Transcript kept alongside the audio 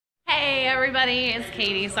everybody, it's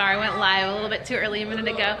Katie. Sorry I went live a little bit too early a minute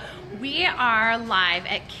ago. We are live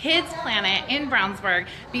at Kids Planet in Brownsburg.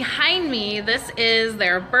 Behind me, this is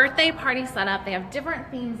their birthday party setup. They have different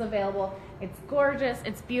themes available. It's gorgeous,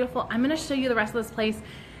 it's beautiful. I'm gonna show you the rest of this place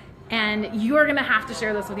and you're gonna have to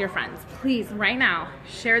share this with your friends. Please, right now,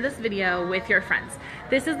 share this video with your friends.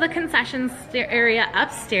 This is the concession area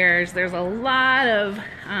upstairs. There's a lot of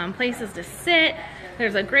places to sit.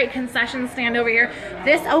 There's a great concession stand over here.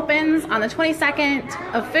 This opens on the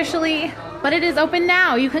 22nd officially, but it is open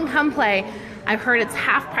now. You can come play. I've heard it's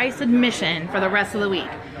half price admission for the rest of the week.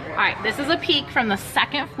 All right, this is a peek from the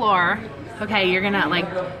second floor. Okay, you're gonna like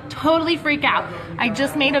totally freak out. I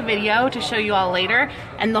just made a video to show you all later,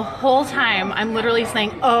 and the whole time I'm literally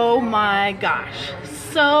saying, oh my gosh,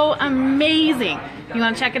 so amazing. You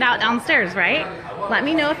wanna check it out downstairs, right? Let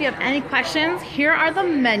me know if you have any questions. Here are the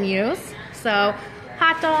menus. So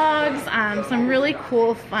hot dogs, some really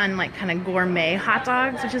cool, fun, like kind of gourmet hot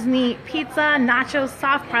dogs, which is neat. Pizza, nachos,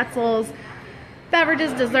 soft pretzels,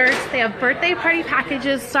 beverages, desserts. They have birthday party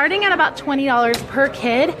packages starting at about $20 per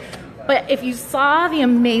kid. But if you saw the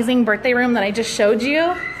amazing birthday room that I just showed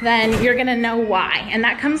you, then you're gonna know why. And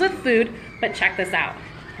that comes with food, but check this out.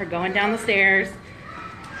 We're going down the stairs.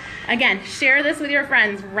 Again, share this with your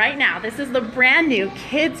friends right now. This is the brand new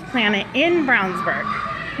Kids Planet in Brownsburg.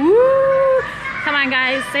 Woo! Come on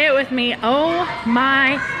guys, say it with me. Oh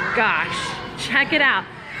my gosh, check it out.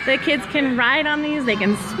 The kids can ride on these, they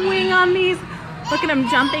can swing on these. Look at them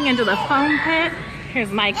jumping into the foam pit. Here's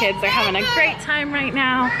my kids, they're having a great time right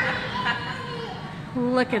now.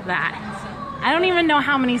 Look at that. I don't even know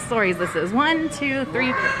how many stories this is. 1, 2,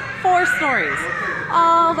 3, 4 stories.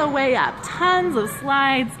 All the way up. Tons of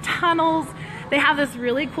slides, tunnels. They have this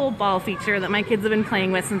really cool ball feature that my kids have been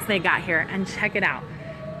playing with since they got here, and check it out.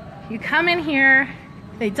 You come in here,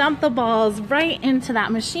 they dump the balls right into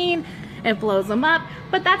that machine, it blows them up,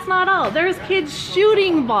 but that's not all. There's kids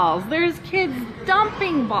shooting balls, there's kids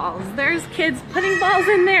dumping balls, there's kids putting balls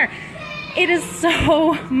in there. It is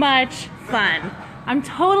so much fun. I'm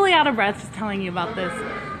totally out of breath just telling you about this.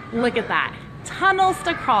 Look at that. Tunnels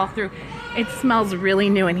to crawl through. It smells really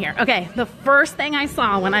new in here. Okay, the first thing I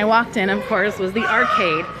saw when I walked in, of course, was the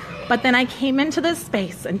arcade, but then I came into this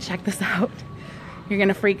space and check this out. You're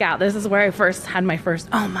gonna freak out. This is where I first had my first,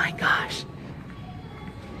 oh my gosh.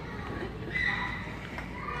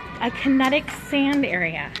 A kinetic sand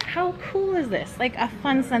area. How cool is this? Like a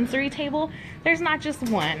fun sensory table. There's not just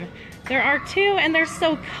one. There are 2 and they're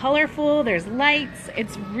so colorful. There's lights.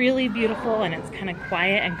 It's really beautiful and it's kind of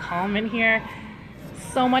quiet and calm in here.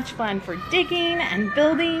 So much fun for digging and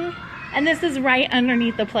building. And this is right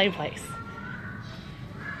underneath the play place.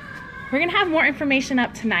 We're gonna have more information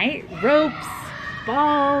up tonight. Ropes,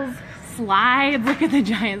 balls, slides, look at the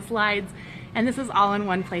giant slides, and this is all in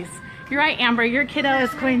one place. You're right, Amber, your kiddo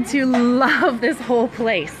is going to love this whole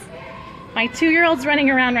place. My 2-year-old's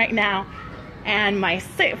running around right now, and my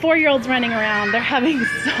 4-year-old's running around. They're having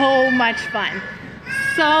so much fun.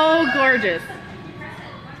 So gorgeous.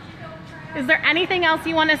 Is there anything else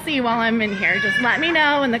you want to see while I'm in here? Just let me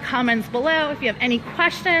know in the comments below. If you have any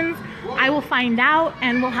questions, I will find out,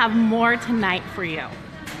 and we'll have more tonight for you.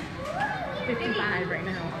 55 right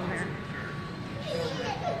now over there.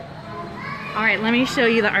 All right, let me show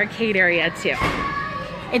you the arcade area too.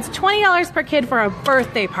 It's $20 per kid for a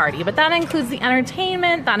birthday party, but that includes the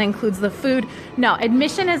entertainment, that includes the food. No,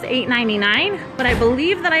 admission is $8.99, but I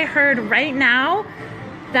believe that I heard right now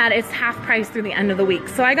that it's half price through the end of the week.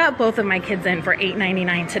 So I got both of my kids in for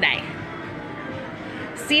 $8.99 today.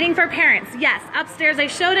 Seating for parents, yes, upstairs. I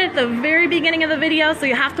showed it at the very beginning of the video, so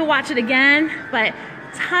you have to watch it again, but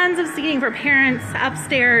tons of seating for parents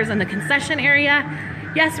upstairs in the concession area.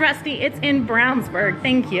 Yes, Rusty, it's in Brownsburg.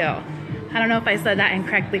 Thank you. I don't know if I said that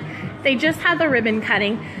incorrectly. They just had the ribbon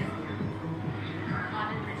cutting.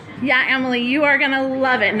 Yeah, Emily, you are gonna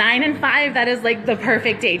love it. 9 and 5, that is like the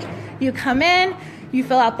perfect age. You come in, you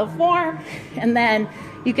fill out the form, and then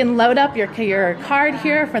you can load up your card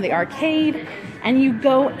here for the arcade, and you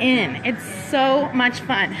go in. It's so much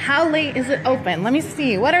fun. How late is it open? Let me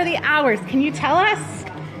see. What are the hours? Can you tell us?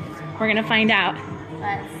 We're gonna find out.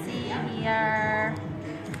 Let's see here.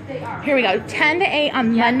 Here we go. 10 to 8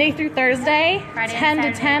 on Monday through Thursday. Friday 10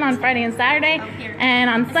 to 10 on Friday and Saturday. And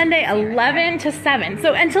on Sunday, 11 to 7.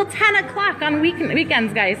 So until 10 o'clock on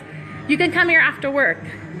weekends, guys. You can come here after work.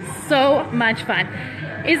 So much fun.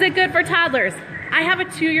 Is it good for toddlers? I have a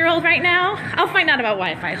 2-year-old right now. I'll find out about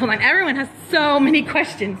Wi-Fi. Hold on. Everyone has so many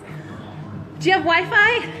questions. Do you have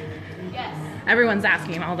Wi-Fi? Yes. Everyone's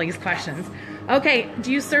asking all these questions. Okay.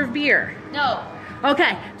 Do you serve beer? No.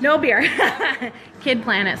 Okay, no beer. Kid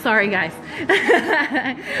Planet, sorry guys.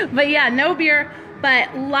 But yeah, no beer,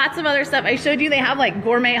 but lots of other stuff. I showed you they have like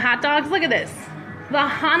gourmet hot dogs. Look at this. The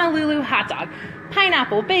Honolulu hot dog.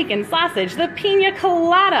 Pineapple, bacon, sausage, the pina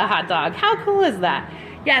colada hot dog. How cool is that?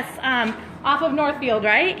 Yes, off of Northfield,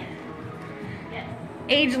 right? Yes.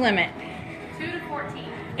 Age limit. 2 to 14.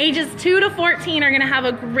 Ages 2 to 14 are gonna have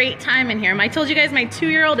a great time in here. I told you guys my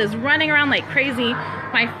 2-year-old is running around like crazy.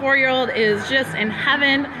 My 4-year-old is just in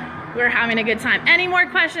heaven. We're having a good time. Any more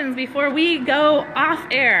questions before we go off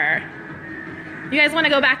air? You guys wanna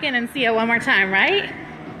go back in and see it one more time, right?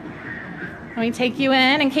 Let me take you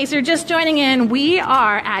in case you're just joining in. We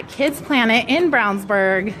are at Kids Planet in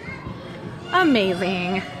Brownsburg.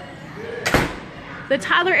 Amazing. The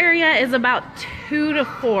toddler area is about 2 to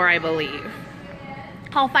 4, I believe.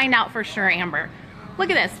 I'll find out for sure, Amber. Look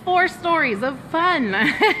at this, 4 stories of fun.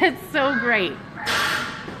 It's so great.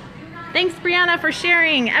 Thanks, Brianna, for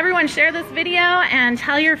sharing. Everyone share this video and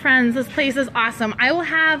tell your friends this place is awesome. I will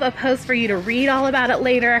have a post for you to read all about it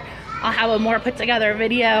later. I'll have a more put together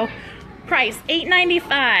video. Price,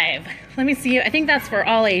 $8.95. Let me see, I think that's for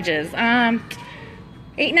all ages.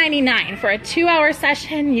 $8.99 for a 2-hour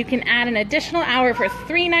session. You can add an additional hour for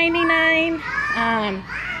 $3.99.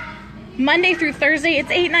 Monday through Thursday, it's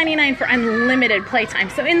 $8.99 for unlimited playtime.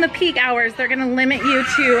 So in the peak hours, they're gonna limit you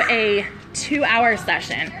to a 2-hour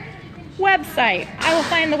session. Website, I will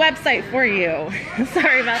find the website for you.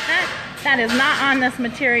 Sorry about that. That is not on this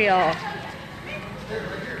material.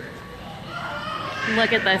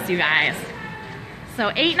 Look at this, you guys.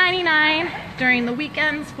 So $8.99 during the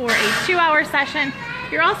weekends for a 2-hour session.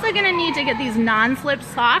 You're also gonna need to get these non-slip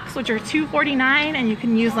socks, which are $2.49, and you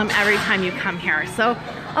can use them every time you come here. So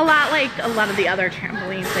a lot like a lot of the other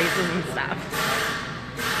trampoline places and stuff.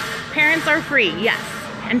 Parents are free, yes.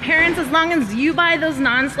 And parents, as long as you buy those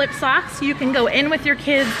non-slip socks, you can go in with your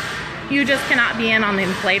kids. You just cannot be in on the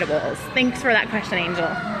inflatables. Thanks for that question, Angel.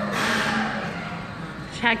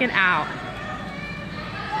 Check it out.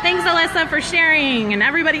 Thanks, Alyssa, for sharing, and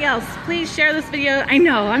everybody else, please share this video. I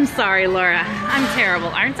know, I'm sorry, Laura. I'm terrible,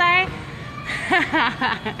 aren't I?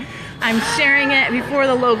 I'm sharing it before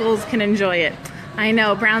the locals can enjoy it. I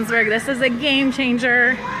know, Brownsburg, this is a game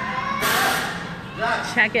changer.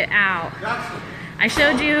 Check it out. I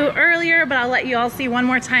showed you earlier, but I'll let you all see one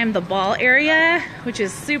more time the ball area, which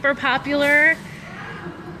is super popular.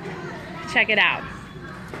 Check it out.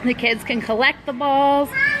 The kids can collect the balls.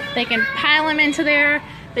 They can pile them into there.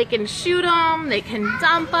 They can shoot them, they can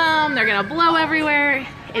dump them, they're gonna blow everywhere.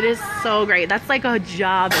 It is so great. That's like a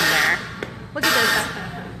job in there. Look at this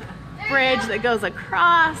bridge that goes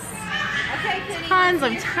across. Tons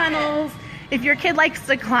of tunnels. If your kid likes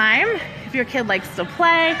to climb, if your kid likes to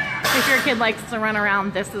play, if your kid likes to run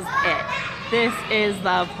around, this is it. This is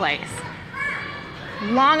the place.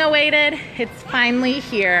 Long awaited, it's finally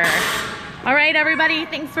here. All right, everybody,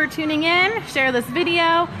 thanks for tuning in. Share this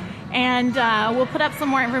video. And we'll put up some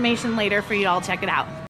more information later for you to all check it out.